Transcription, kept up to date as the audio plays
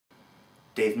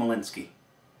Dave Malinsky.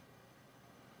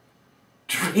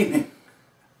 Dreaming.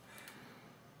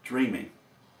 Dreaming.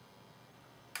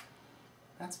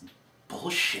 That's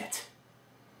bullshit.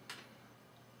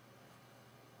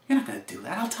 You're not going to do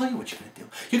that. I'll tell you what you're going to do.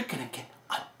 You're going to get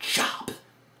a job.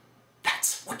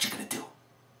 That's what you're going to do.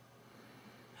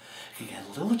 You get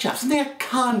a little job. Something a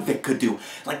convict could do.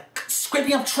 Like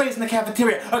scraping up trays in the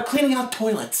cafeteria or cleaning out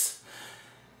toilets.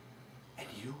 And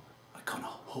you are going to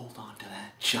hold on to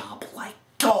that job like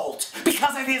gold.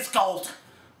 Because it is gold.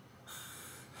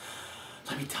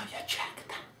 Let me tell you, Jack,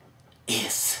 that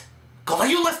is gold. Are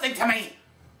you listening to me?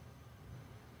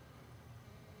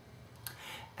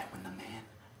 And when the man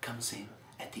comes in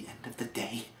at the end of the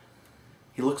day,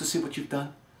 he looks to see what you've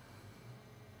done.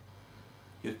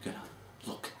 You're gonna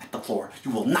look at the floor.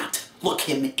 You will not look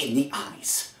him in the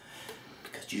eyes.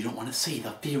 Because you don't want to see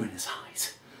the fear in his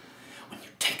eyes. When you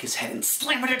take his head and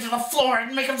slam it into the floor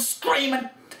and make him scream and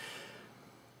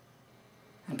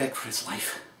beg for his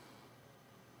life.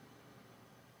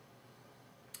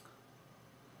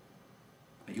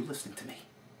 Are you listening to me?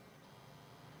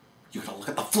 You're gonna look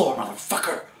at the floor,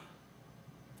 motherfucker!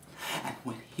 And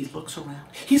when he looks around,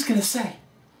 he's gonna say,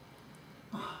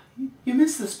 "Oh, you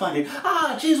missed the spot here.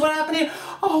 Ah, geez, what happened here?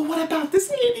 Oh, what about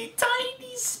this itty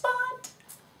tiny spot?"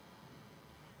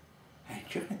 And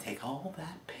you're gonna take all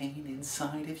that pain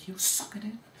inside of you, suck it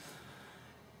in,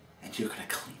 and you're gonna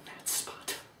clean that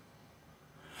spot.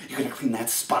 You're gonna clean that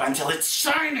spot until it's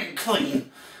shining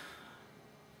clean.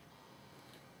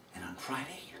 And on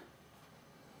Friday,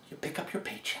 you pick up your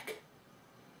paycheck.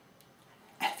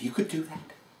 And if you could do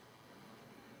that,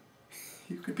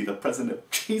 you could be the president of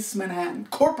Chase Manhattan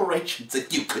Corporations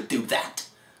if you could do that.